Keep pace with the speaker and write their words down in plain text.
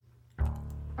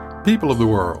People of the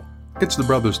world, it's the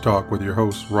Brothers Talk with your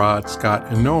hosts Rod, Scott,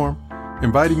 and Norm,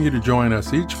 inviting you to join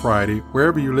us each Friday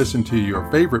wherever you listen to your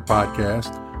favorite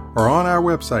podcast or on our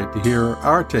website to hear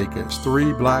our take as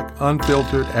three black,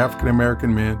 unfiltered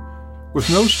African-American men with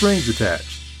no strings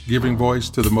attached, giving voice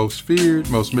to the most feared,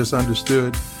 most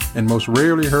misunderstood, and most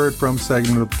rarely heard from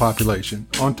segment of the population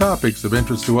on topics of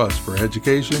interest to us for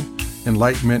education,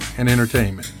 enlightenment, and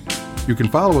entertainment. You can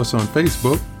follow us on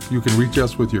Facebook. You can reach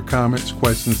us with your comments,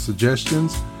 questions,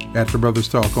 suggestions at The Brothers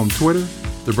Talk on Twitter,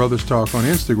 The Brothers Talk on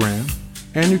Instagram,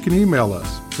 and you can email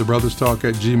us,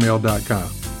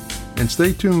 thebrotherstalk@gmail.com. And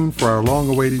stay tuned for our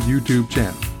long-awaited YouTube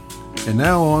channel. And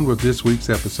now on with this week's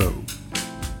episode.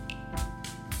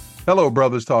 Hello,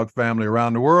 Brothers Talk family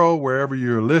around the world, wherever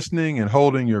you're listening and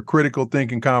holding your critical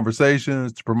thinking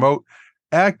conversations to promote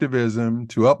activism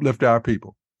to uplift our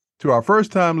people. To our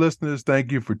first-time listeners,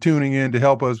 thank you for tuning in to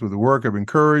help us with the work of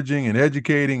encouraging and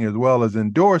educating, as well as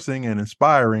endorsing and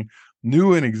inspiring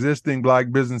new and existing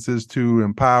Black businesses to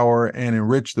empower and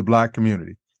enrich the Black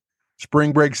community.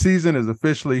 Spring break season is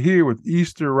officially here with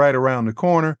Easter right around the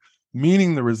corner,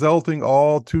 meaning the resulting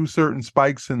all too certain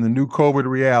spikes in the new COVID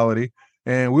reality.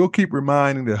 And we'll keep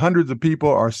reminding that hundreds of people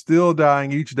are still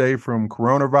dying each day from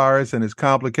coronavirus and its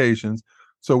complications.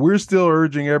 So we're still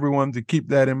urging everyone to keep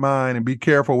that in mind and be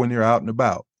careful when you're out and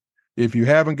about. If you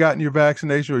haven't gotten your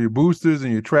vaccination or your boosters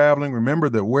and you're traveling, remember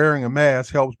that wearing a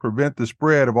mask helps prevent the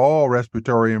spread of all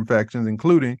respiratory infections,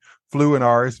 including flu and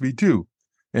RSV2.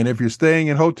 And if you're staying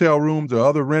in hotel rooms or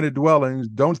other rented dwellings,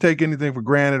 don't take anything for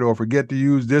granted or forget to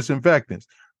use disinfectants.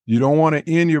 You don't want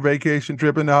to end your vacation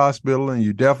trip in the hospital, and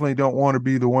you definitely don't want to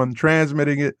be the one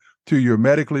transmitting it to your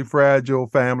medically fragile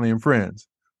family and friends.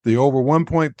 The over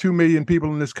 1.2 million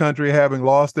people in this country having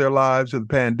lost their lives to the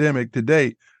pandemic to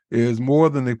date is more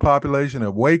than the population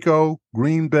of Waco,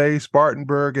 Green Bay,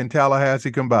 Spartanburg, and Tallahassee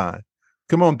combined.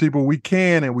 Come on, people, we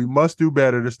can and we must do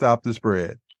better to stop the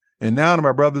spread. And now to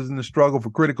my brothers in the struggle for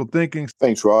critical thinking.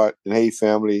 Thanks, Rod. And hey,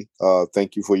 family,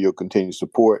 thank you for your continued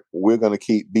support. We're going to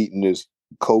keep beating this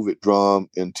COVID drum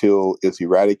until it's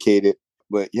eradicated.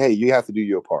 But hey, you have to do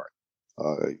your part.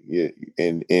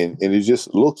 And it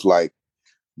just looks like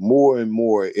more and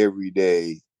more every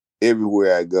day,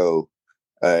 everywhere I go,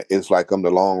 it's like I'm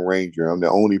the Lone Ranger. I'm the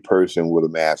only person with a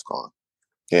mask on.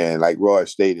 And like Roy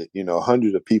stated,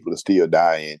 hundreds of people are still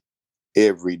dying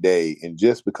every day. And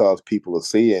just because people are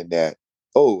saying that,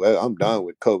 oh, I'm done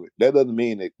with COVID, that doesn't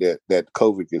mean that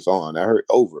COVID is on. I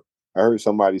heard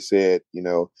somebody said,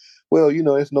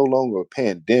 it's no longer a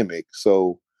pandemic.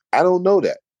 So I don't know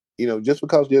that. Just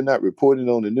because they're not reporting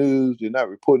on the news, they're not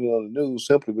reporting on the news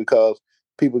simply because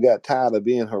people got tired of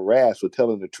being harassed for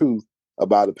telling the truth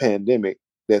about a pandemic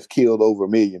that's killed over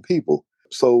 1 million people.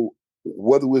 So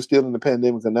whether we're still in the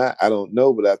pandemic or not, I don't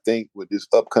know. But I think with this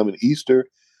upcoming Easter,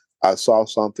 I saw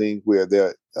something where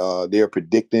they're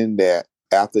predicting that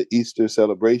after Easter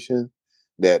celebration,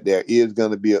 that there is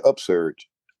going to be an upsurge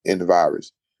in the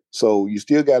virus. So you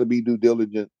still got to be due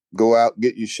diligent. Go out,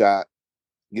 get your shot,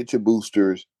 get your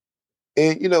boosters,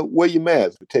 and wear your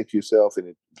mask, protect yourself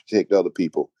and protect other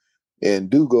people.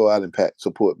 And do go out and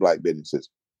support Black businesses.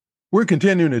 We're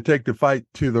continuing to take the fight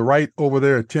to the right over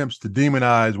their attempts to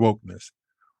demonize wokeness.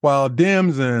 While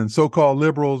Dems and so-called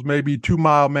liberals may be too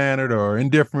mild-mannered or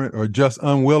indifferent or just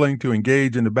unwilling to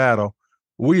engage in the battle,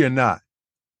 we are not.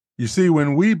 You see,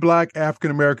 when we Black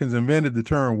African-Americans invented the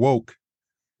term woke,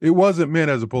 it wasn't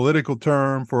meant as a political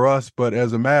term for us, but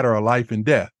as a matter of life and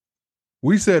death.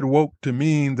 We said woke to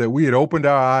mean that we had opened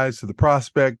our eyes to the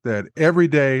prospect that every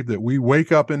day that we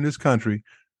wake up in this country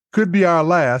could be our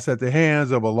last at the hands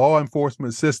of a law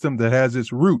enforcement system that has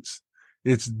its roots,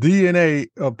 its DNA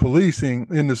of policing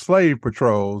in the slave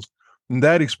patrols. And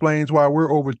that explains why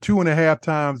we're over 2.5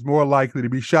 times more likely to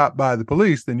be shot by the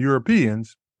police than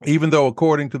Europeans, even though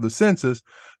according to the census,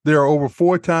 there are over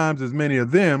 4 times as many of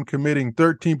them committing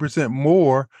 13%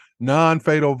 more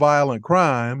non-fatal violent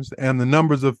crimes, and the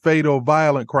numbers of fatal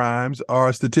violent crimes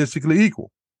are statistically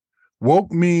equal.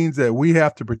 Woke means that we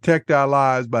have to protect our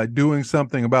lives by doing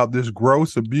something about this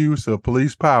gross abuse of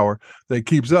police power that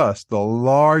keeps us, the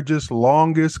largest,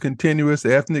 longest, continuous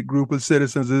ethnic group of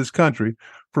citizens of this country,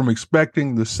 from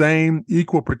expecting the same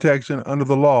equal protection under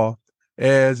the law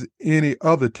as any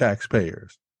other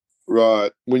taxpayers.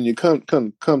 Rod, when you come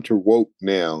to woke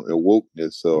now and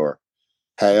wokeness, or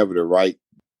however the right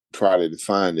try to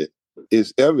define it,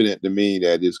 it's evident to me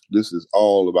that this is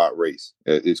all about race.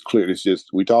 It's clear. It's just,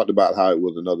 we talked about how it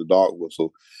was another dog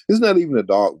whistle. It's not even a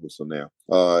dog whistle now.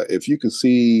 If you can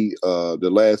see the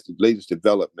latest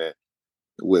development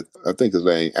with, I think his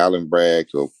name, Alan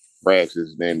Braggs, or Braggs is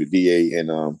his name, the DA in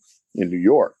New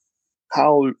York,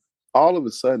 how all of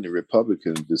a sudden the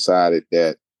Republicans decided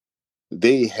that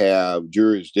they have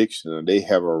jurisdiction and they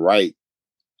have a right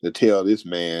to tell this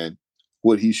man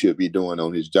what he should be doing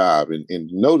on his job. And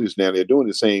notice now they're doing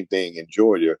the same thing in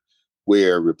Georgia,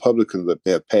 where Republicans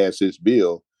have passed this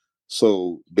bill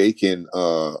so they can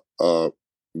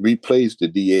replace the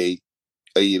DA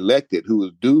elected who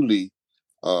was duly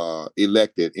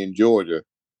elected in Georgia.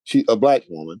 She a black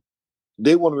woman.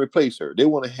 They want to replace her. They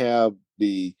want to have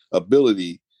the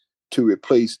ability to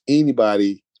replace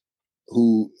anybody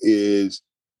who is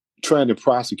trying to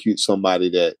prosecute somebody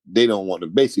that they don't want to.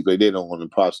 Basically, they don't want to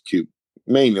prosecute,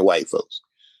 mainly white folks.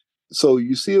 So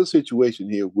you see a situation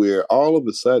here where all of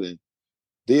a sudden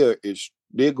they're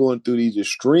going through these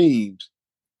extremes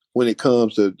when it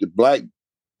comes to the black.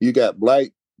 You got black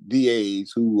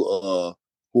DAs who are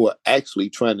actually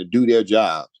trying to do their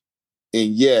jobs, and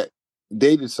yet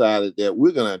they decided that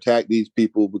we're going to attack these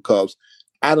people because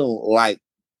I don't like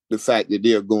the fact that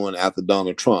they're going after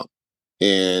Donald Trump.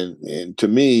 And to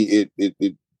me,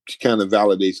 it kind of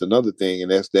validates another thing,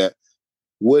 and that's that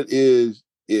what is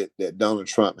it that Donald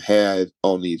Trump has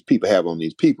on these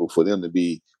people for them to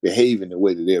be behaving the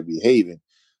way that they're behaving,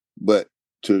 but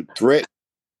to threaten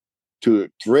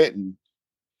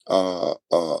a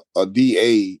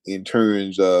DA in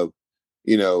terms of,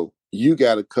 you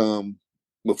got to come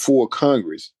before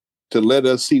Congress to let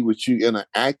us see what you in an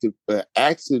active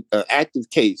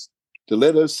case, to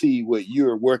let us see what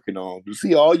you're working on, to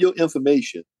see all your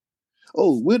information.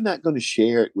 Oh, we're not going to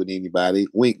share it with anybody.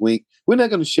 Wink, wink. We're not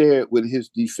going to share it with his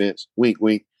defense. Wink,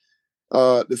 wink.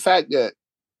 The fact that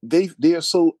they are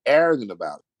so arrogant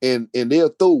about it, and they'll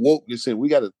throw wokeness in. We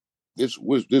got this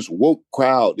woke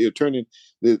crowd. They're turning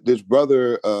this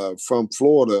brother from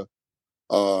Florida,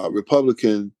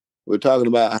 Republican. We're talking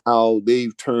about how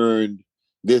they've turned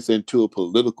this into a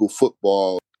political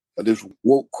football. This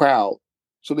woke crowd.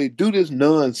 So they do this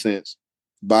nonsense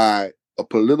by a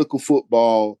political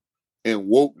football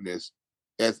and wokeness,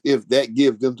 as if that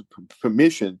gives them the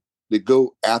permission to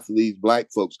go after these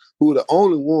black folks who are the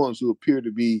only ones who appear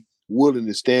to be willing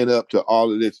to stand up to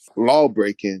all of this law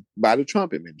breaking by the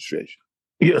Trump administration.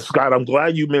 Yes, Scott, I'm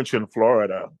glad you mentioned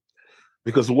Florida,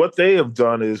 because what they have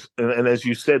done is, and as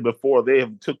you said before, they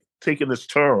have taken this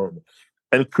term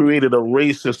and created a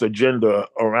racist agenda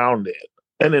around it.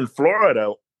 And in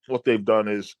Florida, what they've done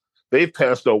is they've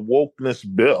passed a wokeness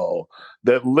bill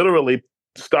that literally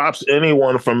stops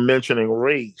anyone from mentioning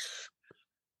race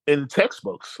in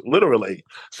textbooks, literally.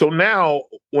 So now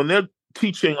when they're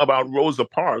teaching about Rosa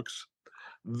Parks,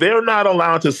 they're not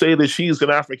allowed to say that she's an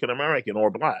African American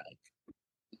or black.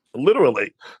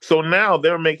 Literally. So now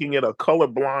they're making it a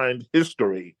colorblind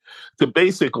history to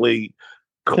basically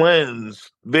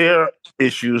cleanse their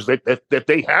issues that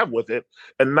they have with it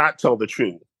and not tell the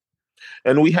truth.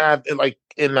 And we have, like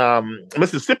in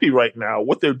Mississippi right now,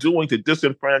 what they're doing to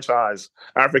disenfranchise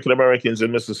African Americans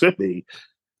in Mississippi,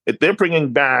 they're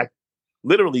bringing back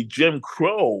literally Jim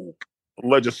Crow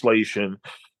legislation,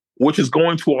 which is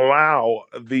going to allow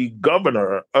the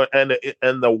governor and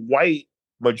the white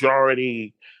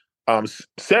majority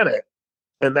Senate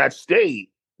in that state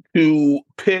to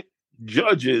pick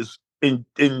judges in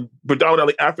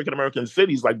predominantly African American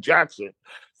cities like Jackson.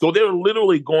 So they're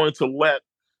literally going to let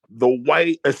the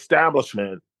white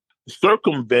establishment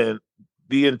circumvent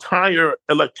the entire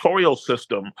electoral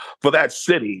system for that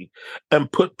city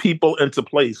and put people into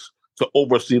place to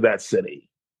oversee that city.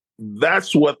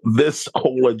 That's what this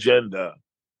whole agenda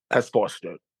has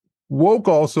fostered. Woke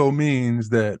also means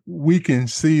that we can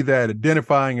see that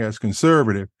identifying as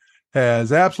conservative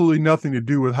has absolutely nothing to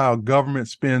do with how government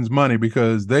spends money,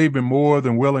 because they've been more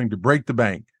than willing to break the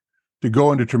bank, to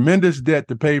go into tremendous debt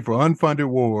to pay for unfunded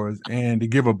wars, and to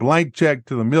give a blank check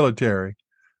to the military.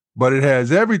 But it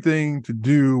has everything to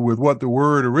do with what the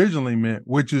word originally meant,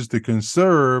 which is to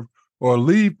conserve or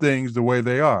leave things the way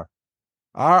they are.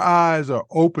 Our eyes are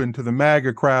open to the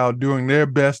MAGA crowd doing their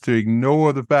best to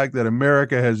ignore the fact that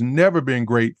America has never been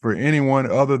great for anyone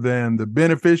other than the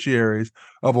beneficiaries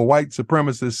of a white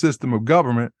supremacist system of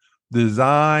government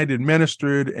designed,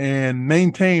 administered, and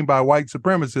maintained by white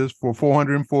supremacists for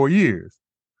 404 years.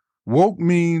 Woke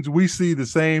means we see the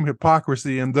same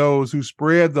hypocrisy in those who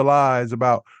spread the lies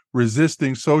about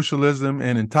resisting socialism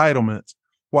and entitlements,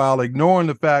 while ignoring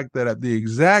the fact that at the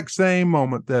exact same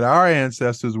moment that our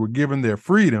ancestors were given their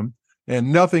freedom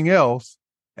and nothing else,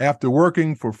 after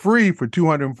working for free for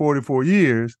 244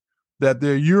 years, that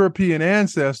their European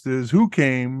ancestors who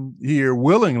came here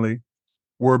willingly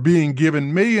were being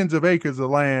given millions of acres of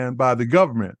land by the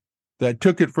government that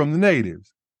took it from the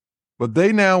natives. But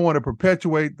they now want to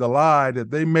perpetuate the lie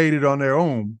that they made it on their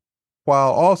own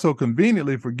while also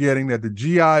conveniently forgetting that the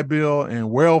GI Bill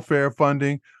and welfare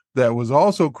funding that was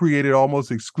also created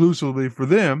almost exclusively for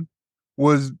them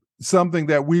was something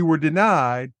that we were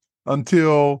denied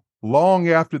until long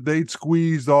after they'd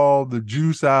squeezed all the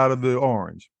juice out of the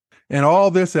orange. And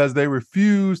all this as they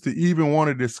refused to even want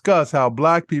to discuss how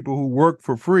Black people who worked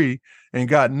for free and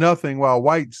got nothing while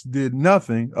whites did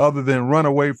nothing other than run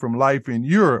away from life in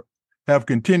Europe have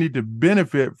continued to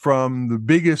benefit from the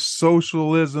biggest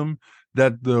socialism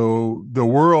that the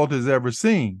world has ever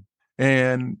seen.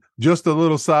 And just a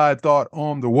little side thought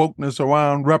on the wokeness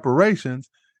around reparations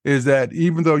is that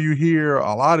even though you hear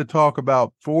a lot of talk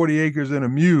about 40 acres and a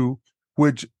mule,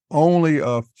 which only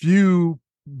a few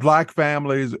Black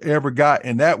families ever got,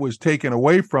 and that was taken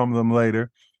away from them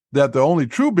later, that the only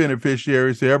true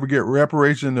beneficiaries to ever get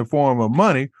reparation in the form of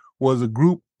money was a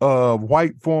group of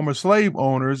white former slave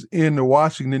owners in the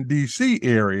Washington, D.C.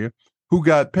 area who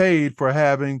got paid for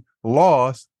having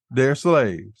lost their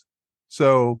slaves.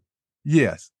 So,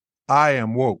 yes, I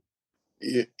am woke.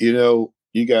 You know,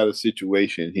 you got a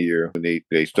situation here when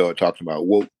they start talking about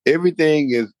woke.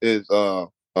 Everything is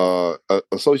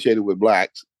associated with black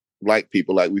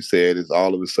people, like we said, is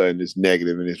all of a sudden it's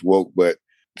negative and it's woke. But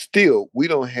still, we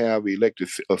don't have elected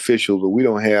officials, or we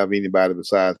don't have anybody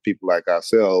besides people like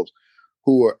ourselves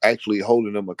who are actually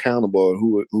holding them accountable,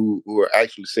 and who are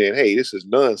actually saying, "Hey, this is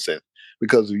nonsense."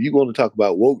 Because if you're going to talk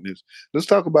about wokeness, let's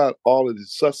talk about all of the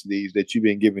subsidies that you've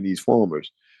been giving these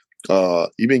farmers.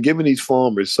 You've been giving these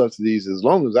farmers subsidies as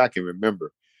long as I can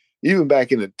remember. Even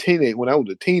back in when I was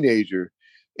a teenager,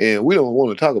 and we don't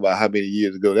want to talk about how many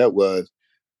years ago that was,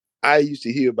 I used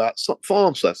to hear about some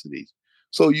farm subsidies.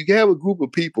 So you have a group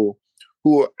of people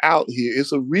who are out here.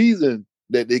 It's a reason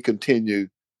that they continue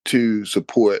to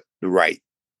support the right,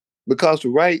 because the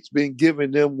right's been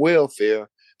giving them welfare,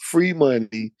 free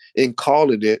money, and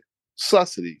calling it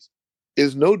subsidies.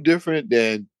 It's no different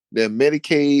than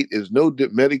Medicaid. Is no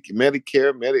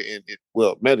Medicare.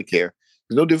 Medicare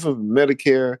is no different from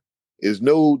Medicare. Is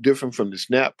no different from the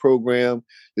SNAP program.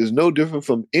 Is no different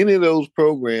from any of those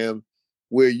programs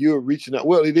where you're reaching out.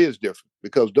 Well, it is different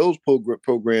because those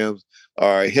programs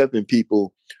are helping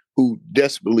people who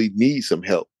desperately need some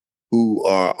help, who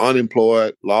are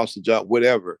unemployed, lost a job,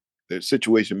 whatever their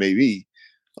situation may be,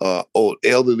 or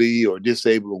elderly or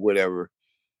disabled or whatever.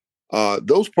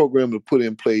 Those programs are put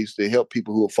in place to help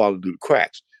people who are falling through the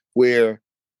cracks.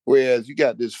 Whereas you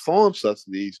got this farm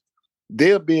subsidies,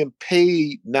 they're being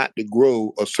paid not to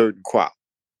grow a certain crop,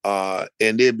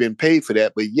 and they've been paid for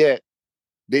that, but yet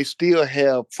they still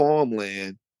have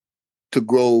farmland to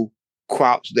grow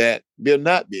crops that they're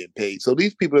not being paid. So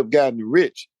these people have gotten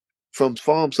rich from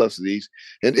farm subsidies,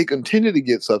 and they continue to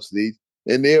get subsidies,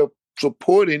 and they're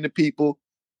supporting the people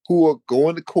who are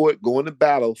going to court, going to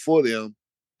battle for them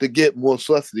to get more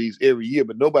subsidies every year,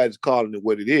 but nobody's calling it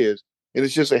what it is, and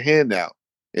it's just a handout,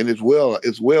 and it's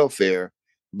welfare,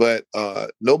 but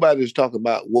nobody's talking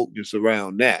about wokeness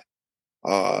around that,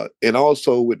 and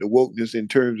also with the wokeness in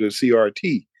terms of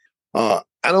CRT. I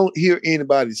don't hear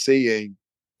anybody saying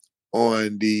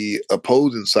on the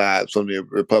opposing side, from the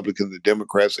Republicans, the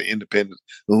Democrats, the Independents,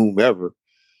 or whomever,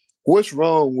 what's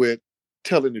wrong with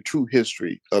telling the true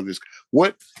history of this?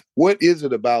 What is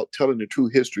it about telling the true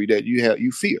history that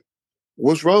you fear?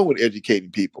 What's wrong with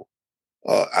educating people?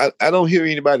 I don't hear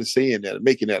anybody saying that,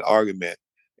 making that argument.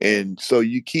 And so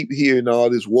you keep hearing all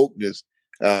this wokeness.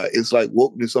 It's like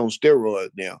wokeness on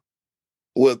steroids now.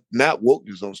 Well, not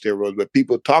wokeness on steroids, but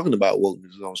people talking about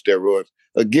wokeness on steroids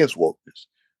against wokeness.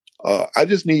 I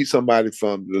just need somebody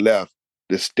from the left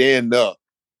to stand up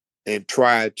and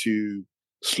try to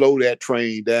slow that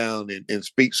train down and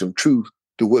speak some truth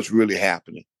to what's really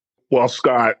happening. Well,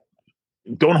 Scott,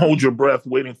 don't hold your breath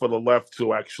waiting for the left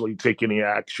to actually take any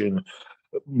action.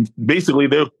 Basically,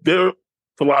 their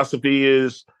philosophy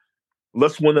is,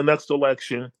 let's win the next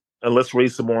election and let's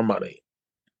raise some more money.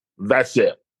 That's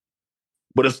it.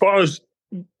 But as far as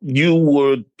you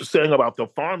were saying about the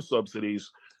farm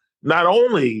subsidies, not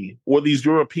only were these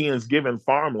Europeans given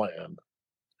farmland,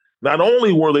 not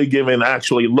only were they given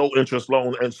actually low interest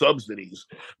loan and subsidies,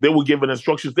 they were given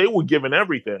instructions, they were given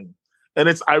everything. And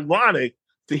it's ironic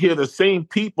to hear the same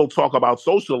people talk about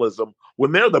socialism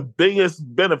when they're the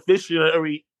biggest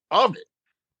beneficiary of it.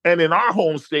 And in our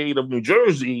home state of New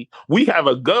Jersey, we had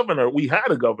a governor,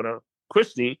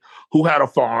 Christie, who had a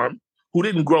farm, who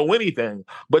didn't grow anything,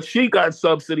 but she got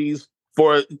subsidies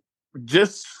for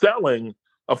just selling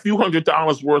a few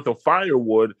 $100s worth of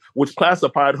firewood, which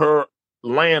classified her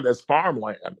land as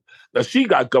farmland. Now, she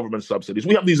got government subsidies.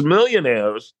 We have these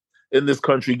millionaires in this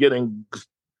country getting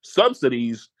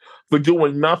subsidies for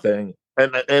doing nothing.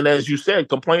 And as you said,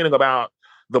 complaining about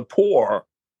the poor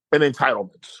and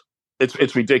entitlements.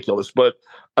 It's ridiculous. But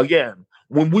again,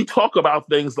 when we talk about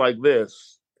things like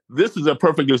this is a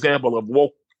perfect example of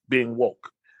woke being woke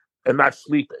and not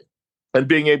sleeping and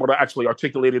being able to actually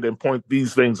articulate it and point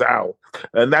these things out.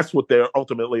 And that's what they're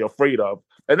ultimately afraid of.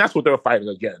 And that's what they're fighting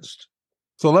against.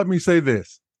 So let me say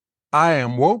this. I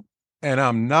am woke and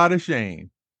I'm not ashamed.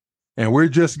 And we're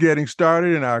just getting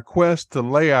started in our quest to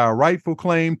lay our rightful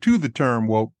claim to the term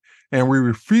woke. And we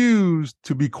refuse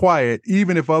to be quiet,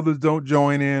 even if others don't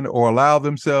join in or allow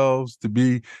themselves to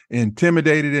be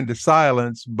intimidated into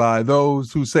silence by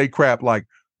those who say crap like,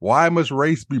 why must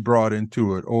race be brought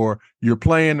into it? Or you're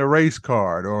playing the race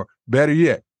card, or better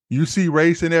yet, you see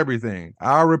race in everything.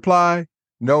 Our reply,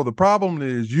 no, the problem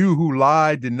is you who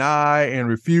lie, deny, and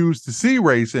refuse to see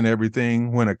race in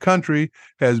everything when a country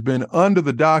has been under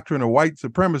the doctrine of white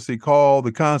supremacy called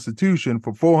the Constitution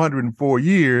for 404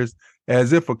 years,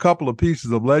 as if a couple of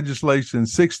pieces of legislation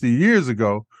 60 years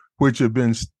ago, which have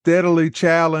been steadily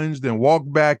challenged and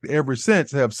walked back ever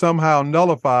since, have somehow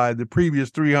nullified the previous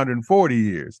 340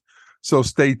 years. So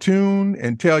stay tuned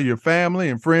and tell your family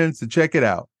and friends to check it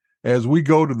out as we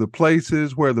go to the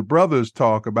places where the brothers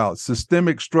talk about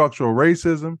systemic structural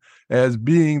racism as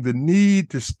being the need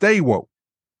to stay woke,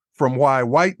 from why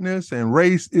whiteness and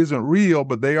race isn't real,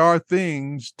 but they are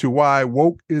things, to why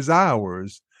woke is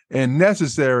ours and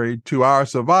necessary to our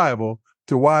survival,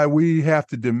 to why we have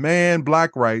to demand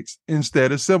Black rights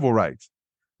instead of civil rights.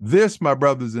 This, my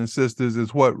brothers and sisters,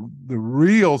 is what the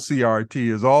real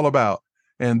CRT is all about.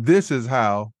 And this is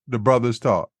how the brothers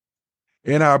talk.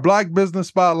 In our Black Business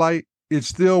Spotlight, it's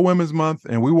still Women's Month,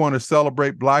 and we want to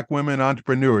celebrate Black women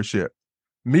entrepreneurship.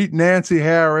 Meet Nancy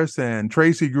Harris and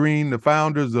Tracy Green, the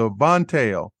founders of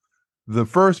Vontail, the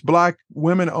first Black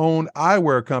women-owned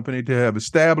eyewear company to have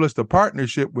established a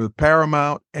partnership with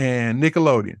Paramount and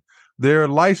Nickelodeon. Their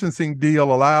licensing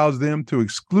deal allows them to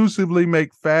exclusively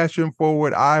make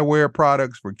fashion-forward eyewear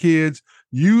products for kids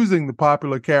using the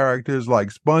popular characters like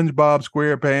SpongeBob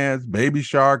SquarePants, Baby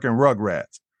Shark, and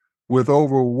Rugrats. With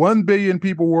over 1 billion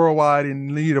people worldwide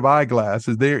in need of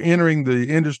eyeglasses, they're entering the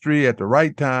industry at the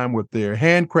right time with their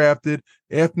handcrafted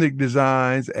ethnic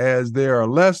designs, as there are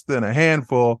less than a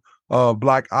handful of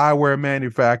Black eyewear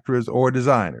manufacturers or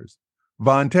designers.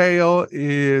 Vontail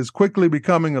is quickly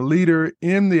becoming a leader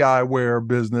in the eyewear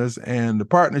business, and the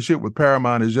partnership with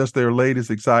Paramount is just their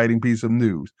latest exciting piece of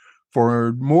news.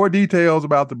 For more details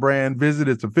about the brand, visit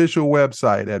its official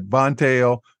website at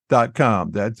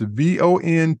vontail.com. That's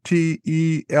VONTELLE,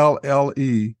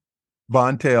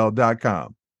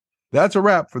 Vontail.com. That's a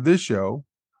wrap for this show.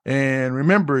 And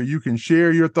remember, you can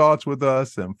share your thoughts with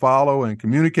us and follow and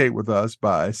communicate with us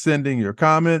by sending your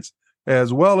comments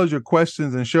as well as your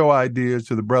questions and show ideas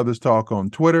to the Brothers Talk on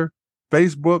Twitter,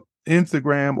 Facebook,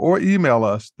 Instagram, or email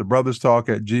us,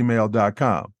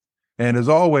 thebrotherstalk@gmail.com. And as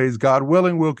always, God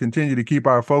willing, we'll continue to keep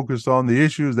our focus on the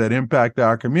issues that impact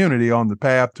our community on the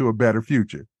path to a better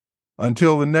future.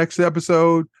 Until the next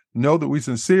episode, know that we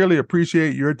sincerely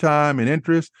appreciate your time and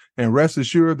interest, and rest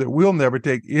assured that we'll never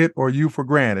take it or you for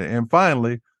granted. And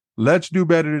finally, let's do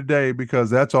better today,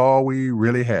 because that's all we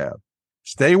really have.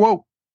 Stay woke.